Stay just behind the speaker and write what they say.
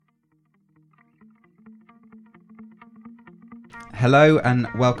Hello and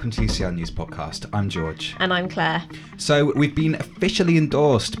welcome to UCL News Podcast. I'm George. And I'm Claire. So we've been officially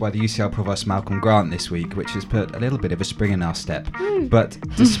endorsed by the UCL Provost Malcolm Grant this week, which has put a little bit of a spring in our step. But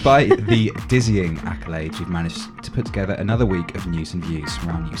despite the dizzying accolades, we've managed to put together another week of news and views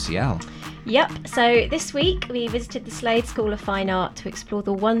around UCL. Yep, so this week we visited the Slade School of Fine Art to explore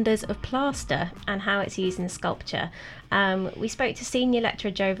the wonders of plaster and how it's used in sculpture. We spoke to Senior Lecturer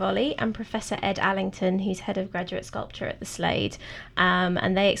Joe Volley and Professor Ed Allington, who's Head of Graduate Sculpture at the Slade,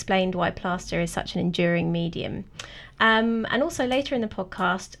 and they explained why plaster is such an enduring medium. And also later in the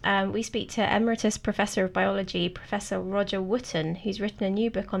podcast, we speak to Emeritus Professor of Biology, Professor Roger Wootton, who's written a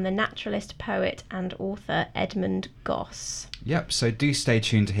new book on the naturalist, poet and author Edmund Gosse. Yep, so do stay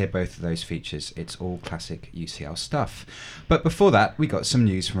tuned to hear both of those features. It's all classic UCL stuff. But before that, we got some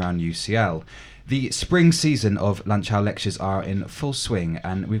news from around UCL. The spring season of lunch hour lectures are in full swing,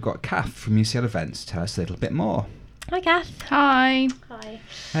 and we've got Kath from UCL Events to tell us a little bit more. Hi, Kath. Hi. Hi.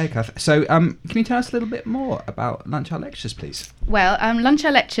 Hey, Kath. So, can you tell us a little bit more about lunch hour lectures, please? Well, lunch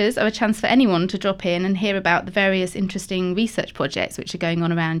hour lectures are a chance for anyone to drop in and hear about the various interesting research projects which are going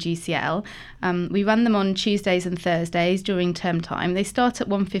on around UCL. We run them on Tuesdays and Thursdays during term time. They start at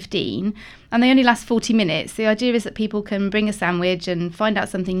 1:15 and they only last 40 minutes. The idea is that people can bring a sandwich and find out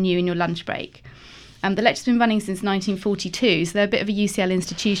something new in your lunch break. The lecture's been running since 1942, so they're a bit of a UCL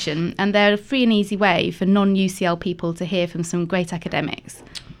institution, and they're a free and easy way for non-UCL people to hear from some great academics.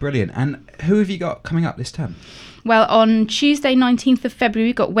 Brilliant. And who have you got coming up this term? Well, on Tuesday, 19th of February,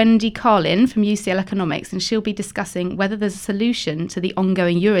 we've got Wendy Carlin from UCL Economics, and she'll be discussing whether there's a solution to the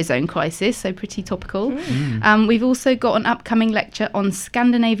ongoing Eurozone crisis, so pretty topical. We've also got an upcoming lecture on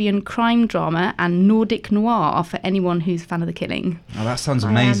Scandinavian crime drama and Nordic noir for anyone who's a fan of The Killing. Oh, that sounds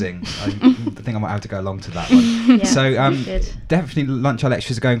amazing. I think I might have to go along to that one. Yeah, so, good. definitely lunch hour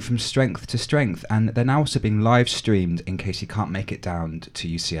lectures are going from strength to strength, and they're now also being live streamed in case you can't make it down to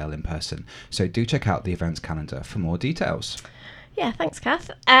UCL in person. So do check out the events calendar for more details. Yeah, thanks, Kath.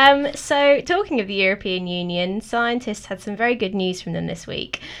 So, talking of the European Union, scientists had some very good news from them this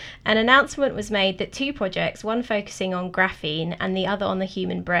week. An announcement was made that two projects, one focusing on graphene and the other on the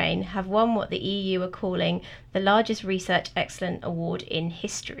human brain, have won what the EU are calling the largest Research Excellence Award in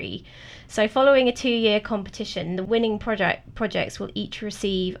history. So, following a 2-year competition, the winning projects will each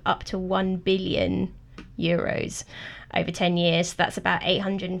receive up to €1 billion over 10 years. That's about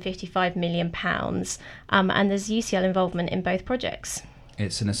 £855 million. And there's UCL involvement in both projects.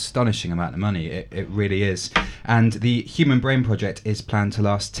 It's an astonishing amount of money, it really is. And the Human Brain Project is planned to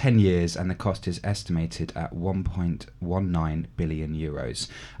last 10 years and the cost is estimated at €1.19 billion.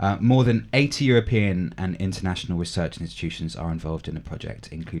 More than 80 European and international research institutions are involved in the project,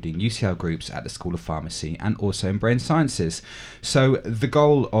 including UCL groups at the School of Pharmacy and also in Brain Sciences. So the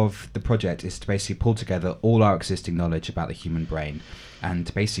goal of the project is to basically pull together all our existing knowledge about the human brain and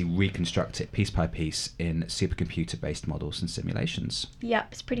to basically reconstruct it piece by piece in supercomputer-based models and simulations. Yep,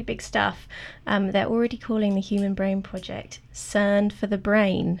 it's pretty big stuff. They're already calling the Human Brain Project CERN for the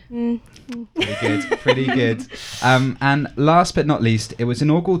brain. Pretty good. And last but not least, it was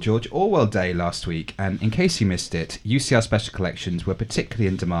inaugural George Orwell Day last week, and in case you missed it, UCL Special Collections were particularly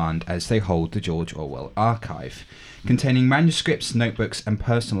in demand as they hold the George Orwell Archive, containing manuscripts, notebooks and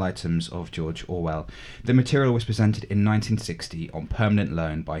personal items of George Orwell. The material was presented in 1960 on permanent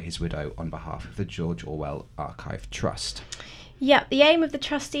loan by his widow on behalf of the George Orwell Archive Trust. Yep, the aim of the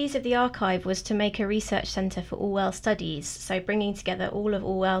trustees of the archive was to make a research centre for Orwell studies, so bringing together all of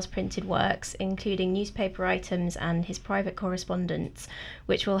Orwell's printed works, including newspaper items and his private correspondence,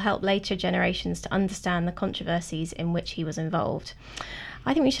 which will help later generations to understand the controversies in which he was involved.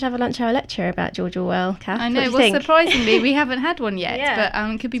 I think we should have a lunch hour lecture about George Orwell, Kath. I know, surprisingly, we haven't had one yet, but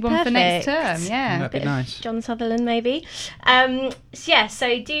it could be one for next term, yeah. That'd be nice. John Sutherland, maybe. So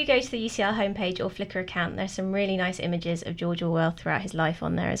do go to the UCL homepage or Flickr account. There's some really nice images of George Orwell throughout his life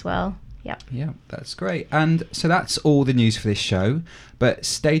on there as well. Yep. Yeah, that's great. And so that's all the news for this show, but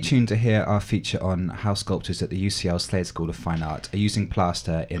stay tuned to hear our feature on how sculptors at the UCL Slade School of Fine Art are using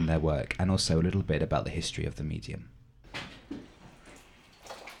plaster in their work, and also a little bit about the history of the medium.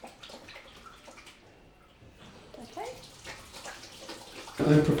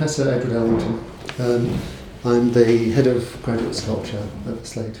 I'm Professor Edward Ellington. I'm the head of graduate sculpture at the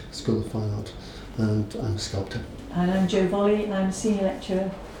Slade School of Fine Art, and I'm a sculptor. And I'm Joe Volley, and I'm a senior lecturer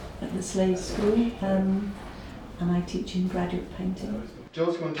at the Slade School, and I teach in graduate painting.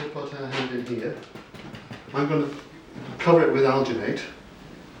 Jo's going to put her hand in here. I'm going to cover it with alginate.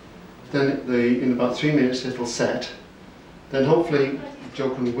 Then in about 3 minutes it'll set. Then hopefully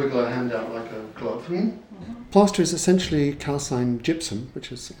Jo can wiggle her hand out like a glove. Plaster is essentially calcined gypsum,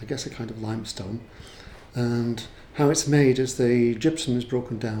 which is, I guess, a kind of limestone. And how it's made is the gypsum is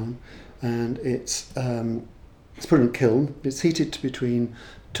broken down and it's put in a kiln. It's heated to between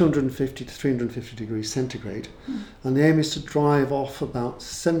 250 to 350 degrees centigrade, and the aim is to drive off about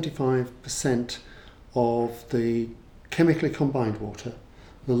 75% of the chemically combined water.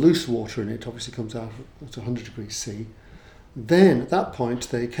 The loose water in it obviously comes out at 100 degrees C. Then at that point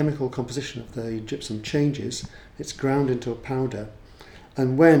the chemical composition of the gypsum changes, it's ground into a powder,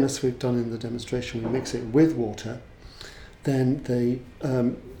 and when, as we've done in the demonstration, we mix it with water, then the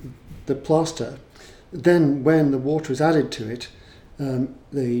plaster, then when the water is added to it,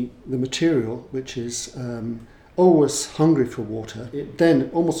 the material, which is always hungry for water, it then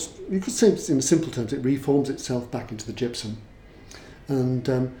almost, you could say in simple terms, it reforms itself back into the gypsum.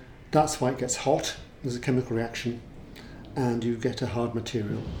 And that's why it gets hot. There's a chemical reaction and you get a hard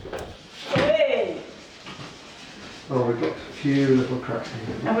material. Hey! Oh, we've got a few little cracks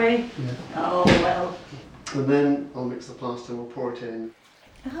here. Are we? Yeah. Oh, well. And then I'll mix the plaster, we'll pour it in.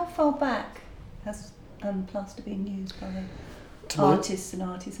 How far back has plaster been used by artists and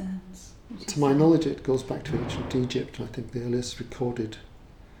artisans? To my knowledge, it goes back to ancient Egypt. I think the earliest recorded,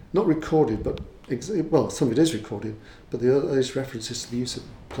 not recorded, but well, some of it is recorded, but the earliest references to the use of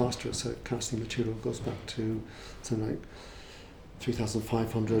plaster as a casting material goes back to something like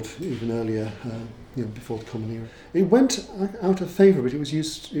 3,500, even earlier, before the Common Era. It went out of favour, but it was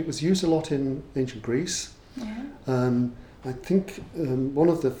used a lot in ancient Greece. Yeah. I think one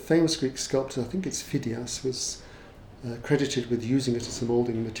of the famous Greek sculptors, I think it's Phidias, was credited with using it as a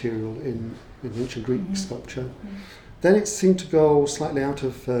moulding material in ancient Greek sculpture. Mm-hmm. Then it seemed to go slightly out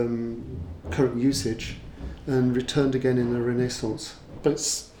of current usage and returned again in the Renaissance. But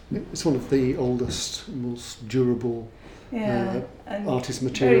it's one of the oldest, most durable artist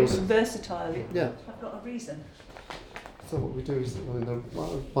materials. Very versatile. Yeah. I've got a reason. So what we do is, the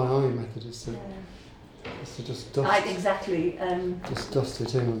by eye method is to just dust. Exactly. Just dust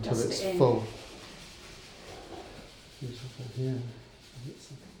it in until it's full. Yeah.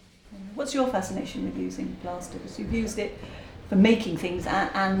 What's your fascination with using plaster? Because you've used it for making things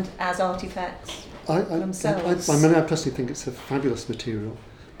and as artefacts themselves. I personally think it's a fabulous material,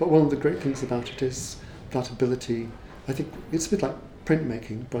 but one of the great things about it is that ability. I think it's a bit like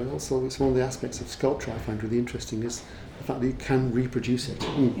printmaking, but also it's one of the aspects of sculpture I find really interesting is the fact that you can reproduce it.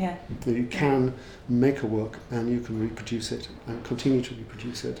 Yeah. That you can make a work and you can reproduce it and continue to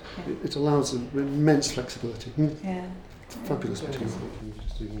reproduce it. Yeah. It allows an immense flexibility. Yeah. It's a fabulous material.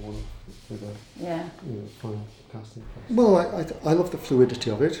 Just do one with a final casting place. Well, I love the fluidity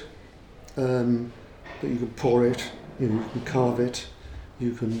of it. That you can pour it, you can carve it,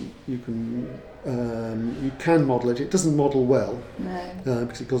 you can model it. It doesn't model well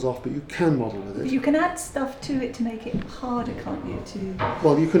because it goes off, but you can model with it. But you can add stuff to it to make it harder, can't you?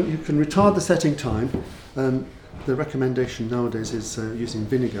 Well, you can retard the setting time. The recommendation nowadays is using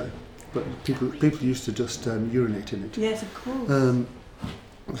vinegar, but people used to just urinate in it. Yes, of course.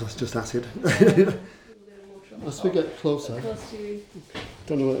 That's just acid. As we get closer,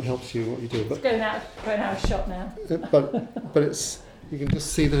 don't know whether it helps you what you do, but it's going out of shot now. But it's. You can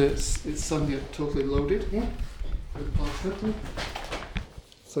just see that it's suddenly totally loaded with plaster.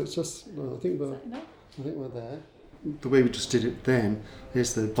 So it's just, I think we're there. The way we just did it then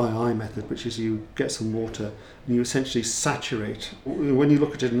is the by eye method, which is you get some water and you essentially saturate. When you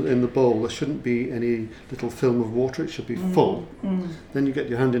look at it in the bowl, there shouldn't be any little film of water, it should be full. Then you get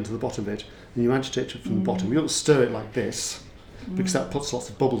your hand into the bottom of it and you agitate it from the bottom. You don't stir it like this because that puts lots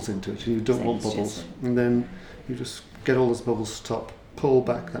of bubbles into it and you don't want bubbles. And then you just get all those bubbles to top, pull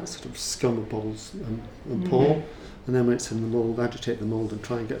back that sort of scum of bubbles and pour, and then when it's in the mould, agitate the mould and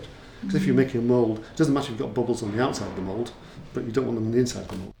try and get, because if you're making a mould, it doesn't matter if you've got bubbles on the outside of the mould, but you don't want them on the inside of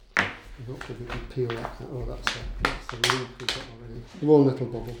the mould. Hopefully we can peel that. Oh, that's the lid we've got already. One little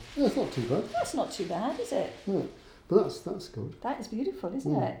bubble. Yeah, it's not too bad. That's not too bad, is it? No, but that's good. That is beautiful,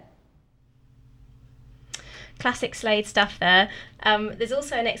 isn't it? Classic Slade stuff there. There's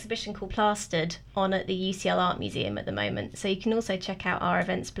also an exhibition called Plastered on at the UCL Art Museum at the moment, so you can also check out our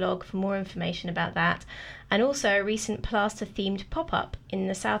events blog for more information about that, and also a recent plaster themed pop-up in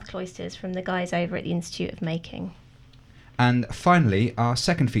the South Cloisters from the guys over at the Institute of Making. And finally, our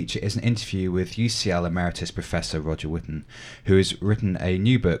second feature is an interview with UCL Emeritus Professor Roger Wooten, who has written a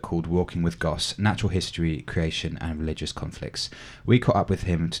new book called Walking with Gosse, Natural History, Creation and Religious Conflicts. We caught up with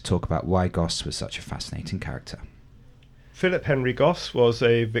him to talk about why Gosse was such a fascinating character. Philip Henry Gosse was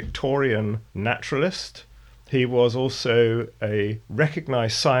a Victorian naturalist. He was also a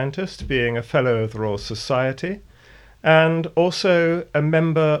recognised scientist, being a Fellow of the Royal Society, and also a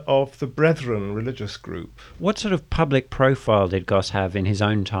member of the Brethren religious group. What sort of public profile did Gosse have in his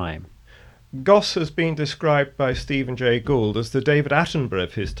own time? Gosse has been described by Stephen Jay Gould as the David Attenborough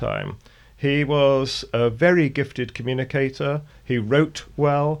of his time. He was a very gifted communicator. He wrote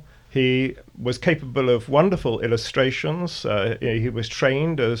well. He was capable of wonderful illustrations. He was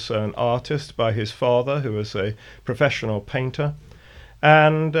trained as an artist by his father, who was a professional painter.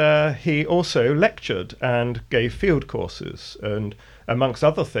 And he also lectured and gave field courses, and amongst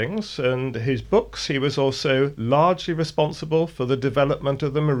other things, and his books, he was also largely responsible for the development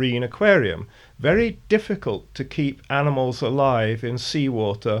of the marine aquarium. Very difficult to keep animals alive in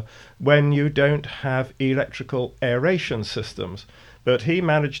seawater when you don't have electrical aeration systems. But he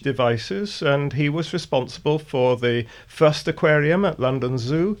managed devices, and he was responsible for the first aquarium at London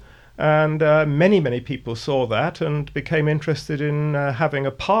Zoo. And many people saw that and became interested in having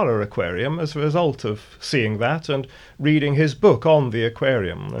a parlour aquarium as a result of seeing that and reading his book on the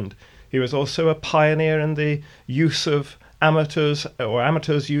aquarium. And he was also a pioneer in the use of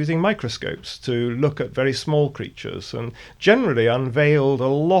amateurs using microscopes to look at very small creatures, and generally unveiled a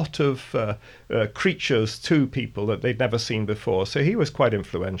lot of creatures to people that they'd never seen before. So he was quite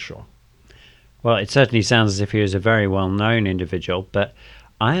influential. Well, it certainly sounds as if he was a very well-known individual, but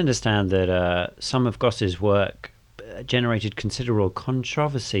I understand that some of Gosse's work generated considerable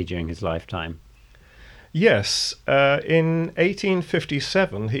controversy during his lifetime. Yes. In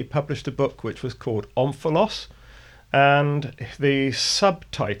 1857, he published a book which was called Omphalos, and the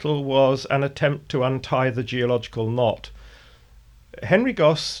subtitle was An Attempt to Untie the Geological Knot. Henry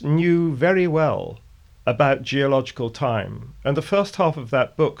Gosse knew very well about geological time, and the first half of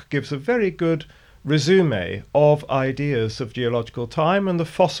that book gives a very good resume of ideas of geological time and the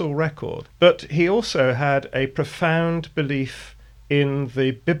fossil record. But he also had a profound belief in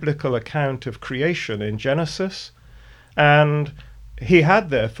the biblical account of creation in Genesis, and he had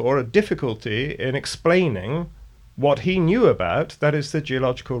therefore a difficulty in explaining what he knew about, that is the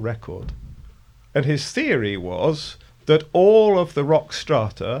geological record. And his theory was that all of the rock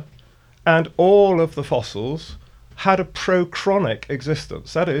strata and all of the fossils had a prochronic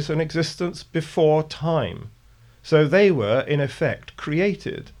existence, that is, an existence before time. So they were, in effect,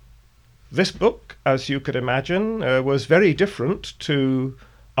 created. This book, as you could imagine, was very different to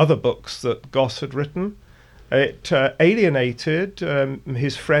other books that Gosse had written. It alienated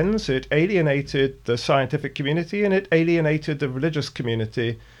his friends, it alienated the scientific community, and it alienated the religious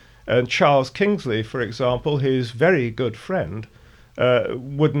community. And Charles Kingsley, for example, his very good friend,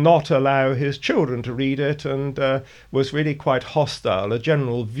 would not allow his children to read it, and was really quite hostile. A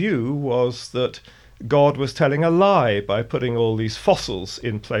general view was that God was telling a lie by putting all these fossils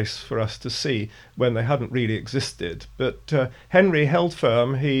in place for us to see when they hadn't really existed. But Henry held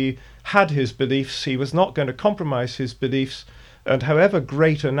firm. He had his beliefs. He was not going to compromise his beliefs. And however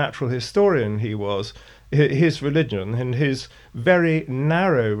great a natural historian he was, his religion, and his very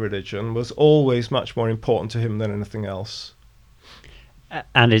narrow religion, was always much more important to him than anything else.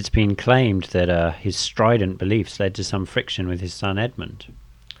 And it's been claimed that his strident beliefs led to some friction with his son Edmund.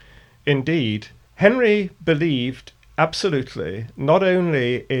 Indeed. Henry believed absolutely not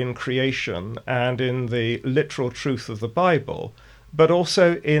only in creation and in the literal truth of the Bible, but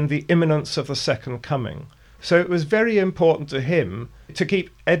also in the imminence of the second coming. So it was very important to him to keep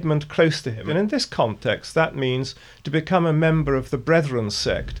Edmund close to him. And in this context, that means to become a member of the Brethren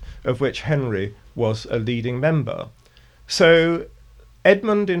sect, of which Henry was a leading member. So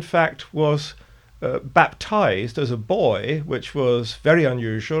Edmund, in fact, was baptized as a boy, which was very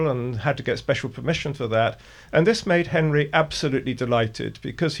unusual and had to get special permission for that. And this made Henry absolutely delighted,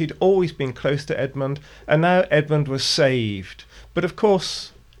 because he'd always been close to Edmund, and now Edmund was saved. But of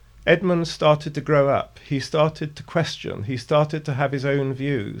course, Edmund started to grow up. He started to question. He started to have his own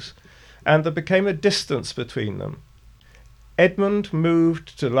views. And there became a distance between them. Edmund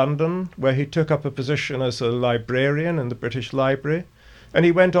moved to London, where he took up a position as a librarian in the British Library. And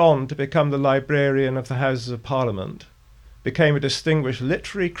he went on to become the librarian of the Houses of Parliament, became a distinguished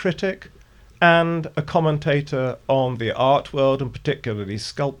literary critic and a commentator on the art world, and particularly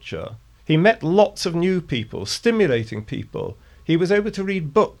sculpture. He met lots of new people, stimulating people. He was able to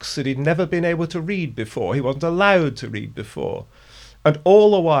read books that he'd never been able to read before. He wasn't allowed to read before. And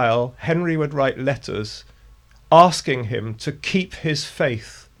all the while, Henry would write letters asking him to keep his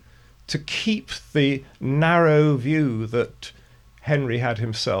faith, to keep the narrow view that Henry had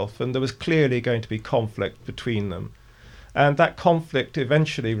himself, and there was clearly going to be conflict between them. And that conflict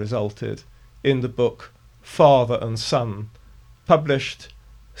eventually resulted in the book Father and Son, published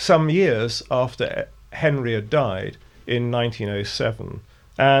some years after Henry had died in 1907.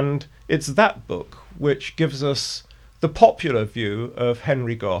 And it's that book which gives us the popular view of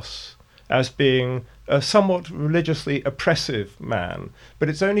Henry Gosse. as being a somewhat religiously oppressive man, but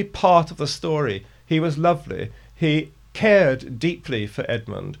it's only part of the story. He was lovely. He cared deeply for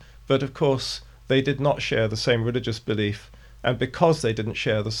Edmund, but of course they did not share the same religious belief, and because they didn't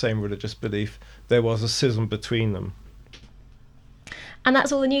share the same religious belief, there was a schism between them. And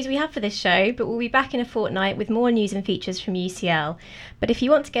that's all the news we have for this show, but we'll be back in a fortnight with more news and features from UCL. But if you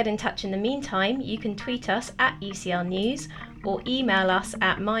want to get in touch in the meantime, you can tweet us at UCL News or email us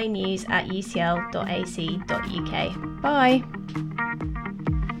at mynews@ucl.ac.uk. Bye!